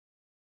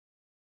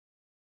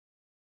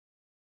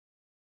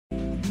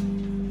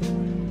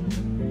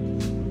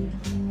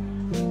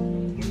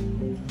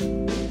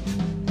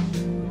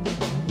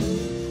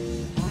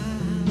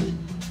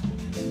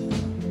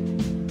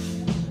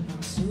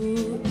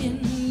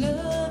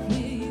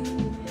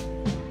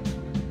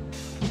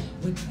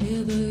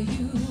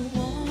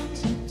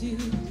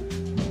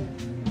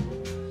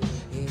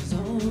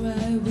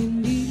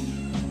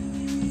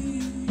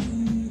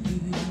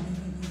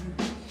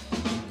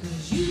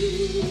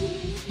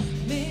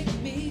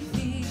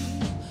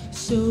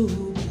so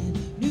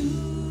new.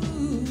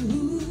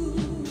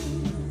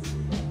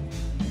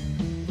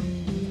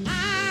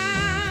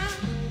 I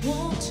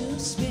want to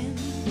spend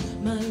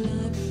my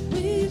life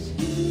with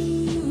you.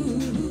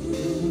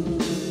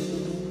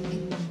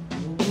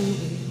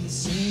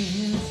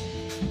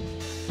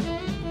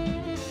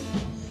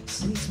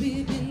 Since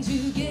we've been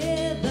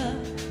together,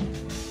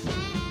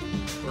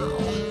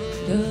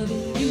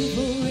 loving you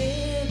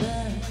forever,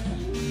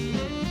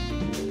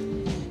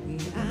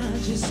 I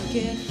just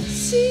can't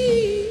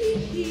see,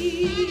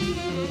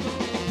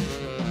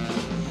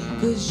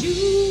 'cause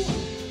you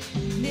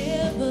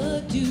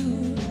never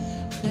do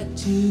that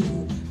to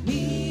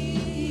me.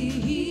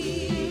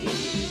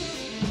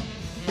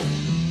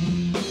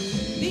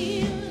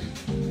 Being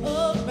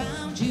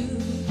around you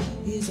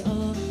is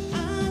all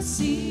I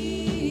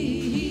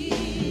see.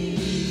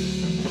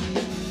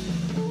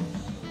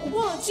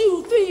 1,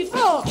 2, 3,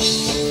 4.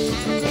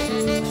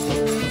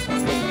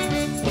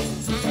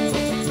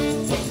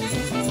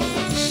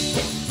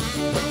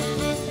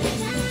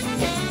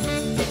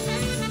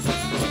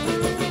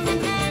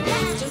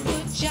 That's a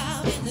good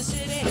job in the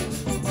city.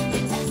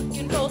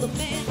 You know the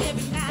man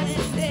every night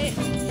and day.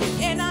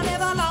 And I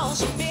never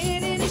lost a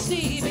minute of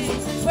sleeping,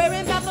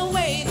 worrying about the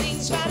way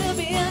things might have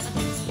been.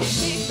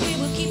 If we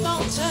will keep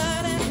on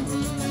turning,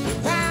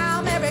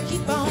 round Mary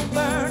keep on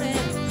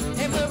burning,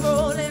 and we're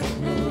rolling,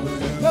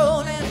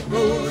 rolling,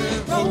 rolling,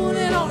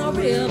 rolling on a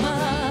river.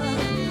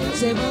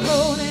 Say we're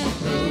rolling,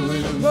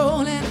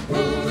 rolling,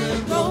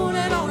 rolling,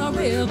 rolling on a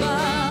river.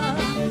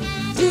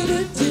 Do do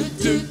do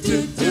do do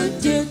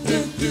do do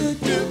do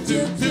do do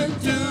do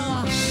do.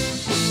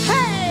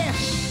 Hey,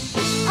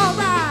 all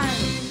right.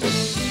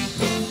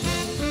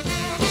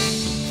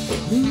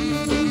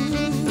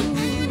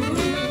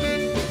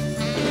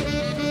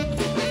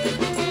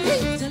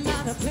 Beat a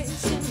lot of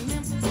places in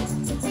Memphis,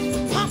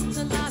 pumped a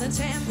lot of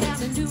time down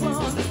in New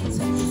Orleans,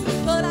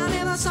 but I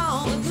never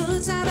saw the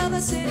good side of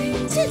the city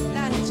till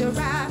I hit a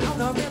ride on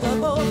a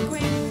riverboat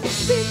queen.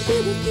 Big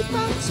people keep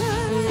on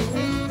turning,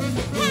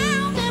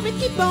 round and we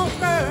keep on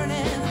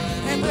burning,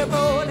 and we're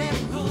rolling,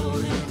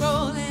 rolling,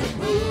 rolling,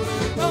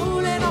 rolling,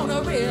 rolling on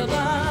a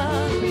river.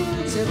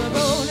 Say we're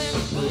rolling,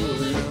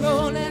 rolling,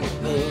 rolling,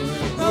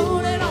 rolling,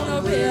 rolling on a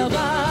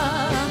river.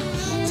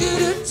 Do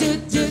do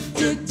do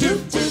do do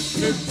do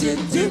do do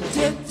do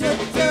do do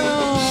do.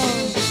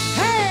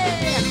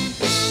 Hey,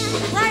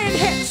 Ryan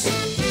Hicks.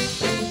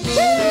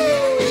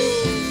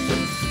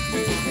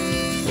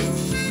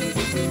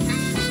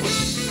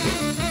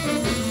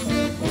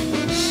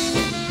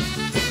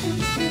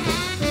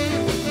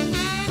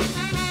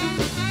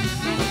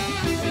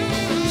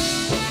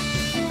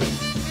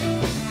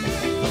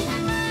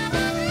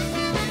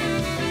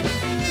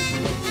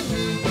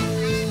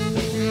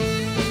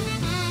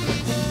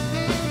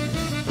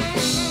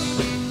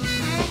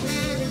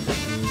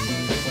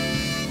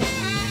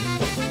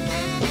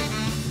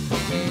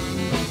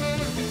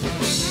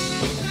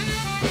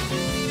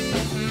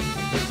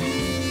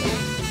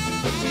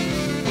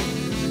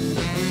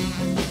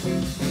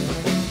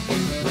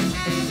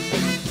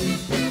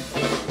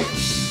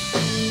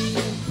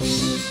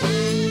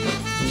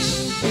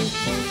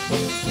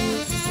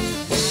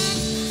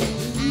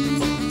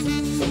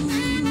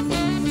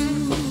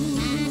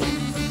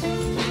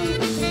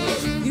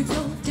 You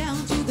go down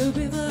to the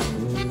river,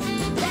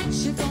 bet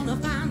you're gonna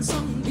find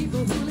some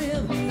people who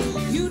live.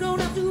 You don't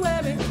have to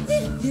worry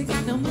if you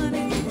got no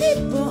money.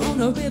 People on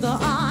the river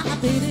are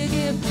happy to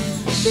give.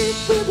 Big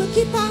river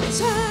keep on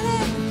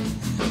turning,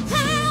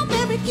 round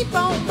and we keep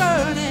on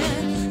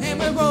burning, and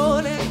we're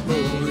rolling,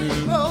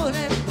 rolling,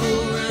 rolling,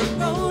 rolling,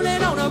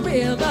 rolling on the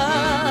river.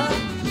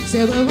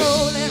 Say we're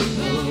rolling,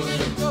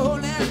 rolling,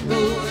 rolling,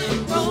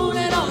 rolling,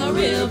 rolling on the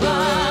river.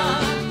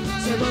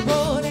 Say we're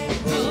rolling,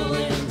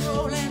 rolling,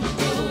 rolling,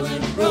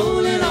 rolling,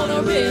 rolling on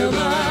the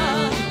river.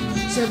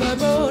 Say we're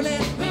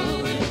rolling,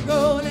 rolling,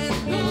 rolling,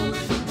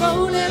 rolling,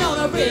 rolling on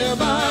the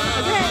river.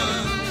 Hey,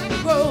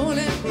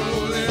 rolling,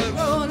 rolling,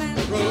 rolling,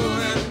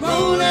 rolling,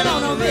 rolling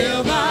on the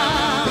river.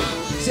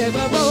 Say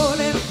we're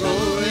rolling,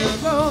 rolling,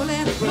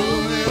 rolling,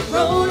 rolling,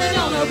 rolling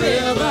on the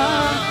river.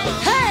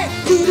 Hey,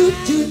 do do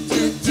do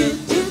do do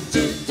do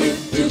do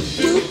do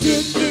do do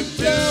do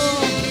do.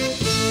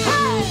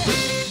 Hey,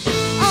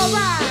 all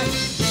right.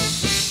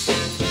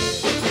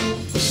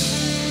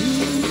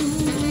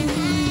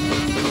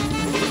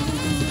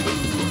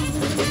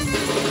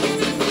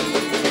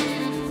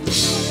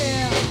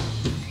 Yeah.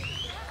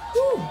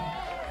 Woo.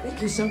 Thank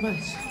you so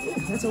much.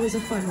 Ooh, that's always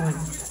a fun one.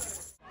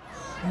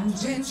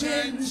 Chen,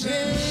 chen,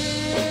 chen.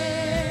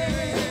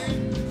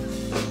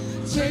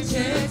 Chen,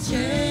 chen,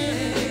 chen.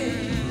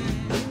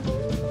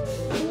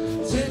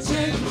 Chen,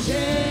 chen,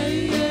 chen.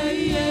 Yeah,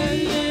 yeah,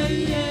 yeah,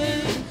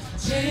 yeah.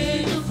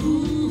 Chen of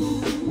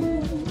food.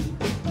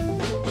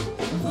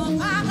 For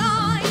 5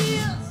 long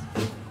years,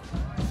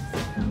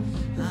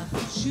 I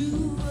thought you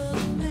were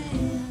the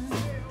man,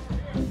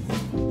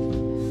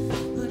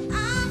 but I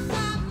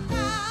found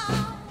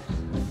out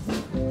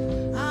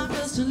I'm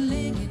just a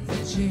link in the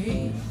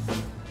chain.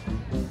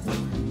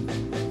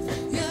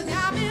 You got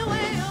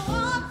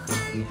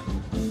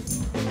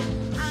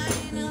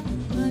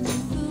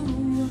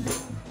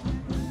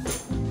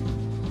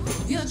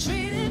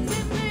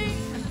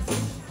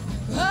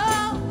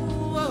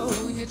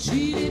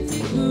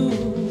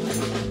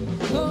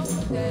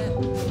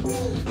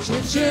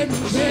chain of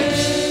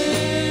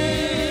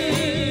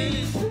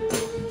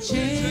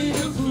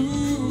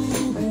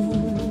food.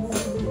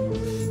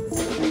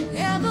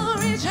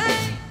 Every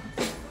chain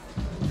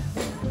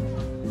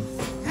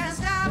has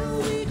got a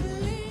weak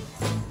link.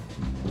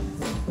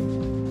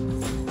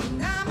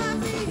 Now might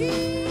be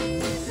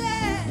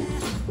easy,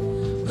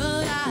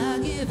 but I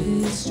give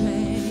it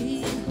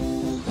straight.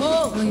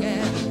 Oh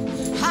yeah,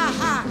 ha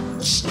ha.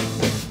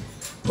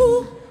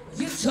 Ooh,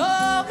 you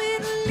told me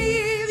to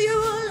leave you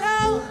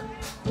alone.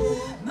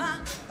 My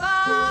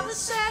father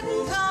said,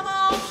 come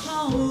on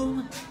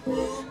home.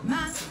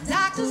 My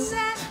doctor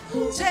said,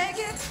 take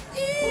it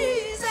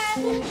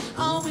easy.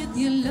 On with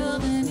your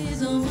loving is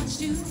so much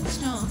too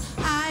strong.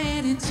 I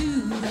added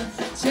to the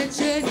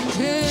chain.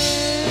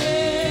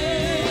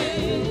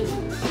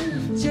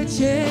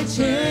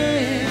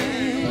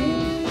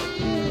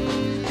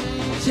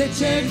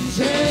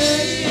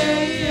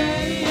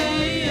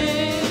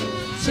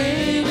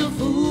 Chain of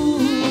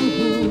food.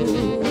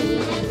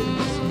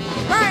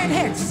 Brian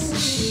Hicks.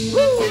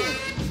 Woo!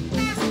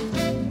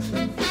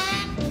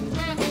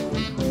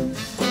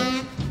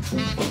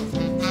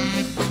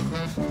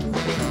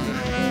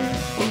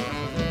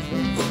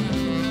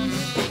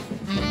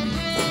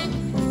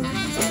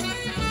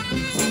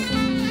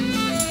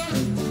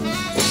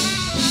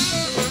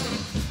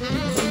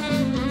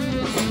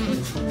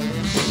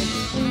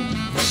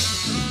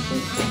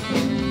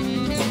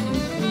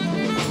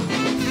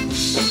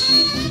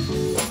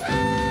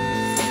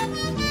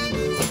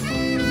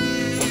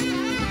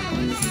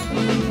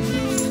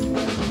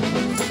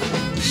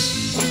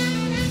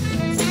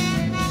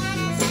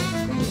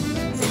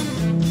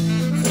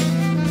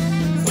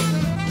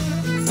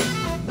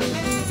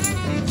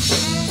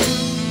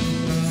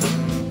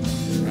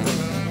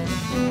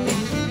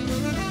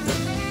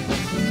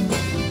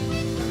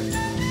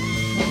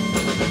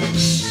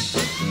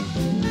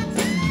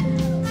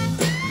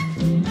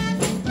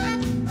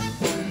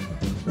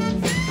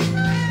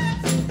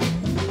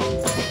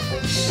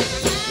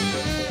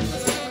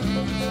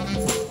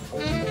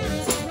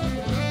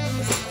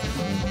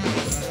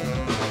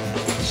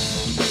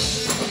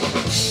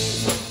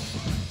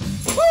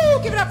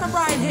 Give it up for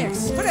Brian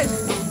Hicks. Put it.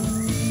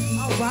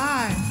 All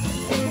right.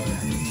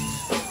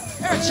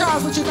 Eric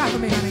Charles, what you got for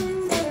me, honey?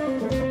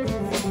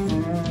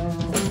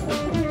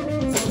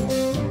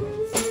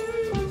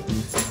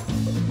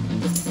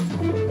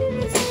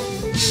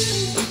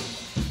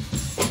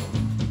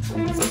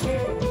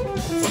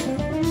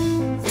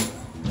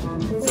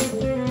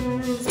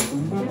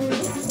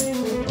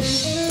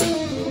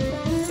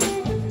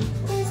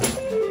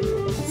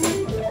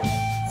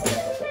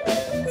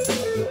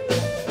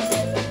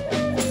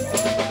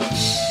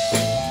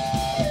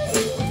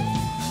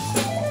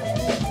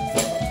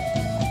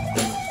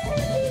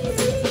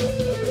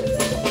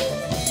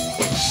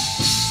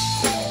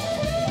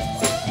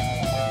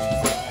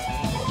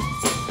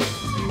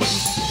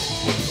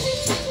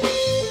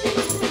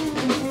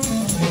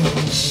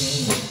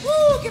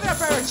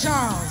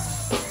 Charles.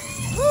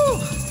 Woo,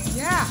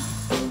 yeah.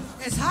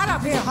 It's hot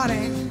up here,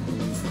 honey.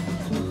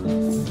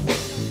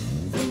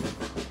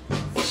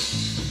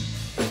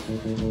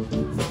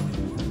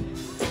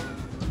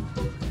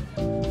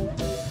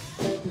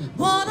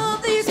 One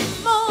of these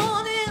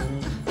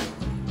mornings,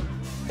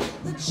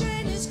 the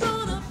chain is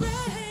gonna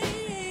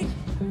break.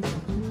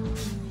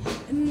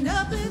 And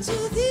up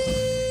into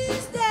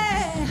this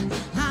day,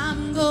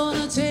 I'm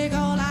gonna take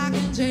all I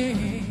can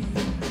take.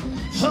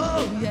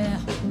 Oh, yeah.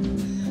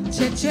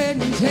 Chain, chain,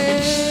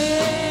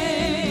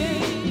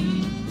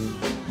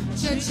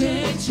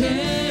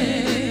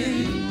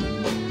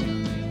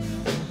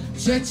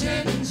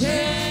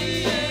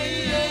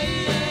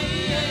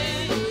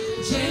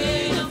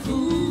 chain of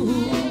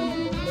food.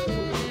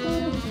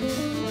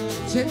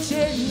 Chain,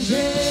 chain,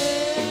 chain.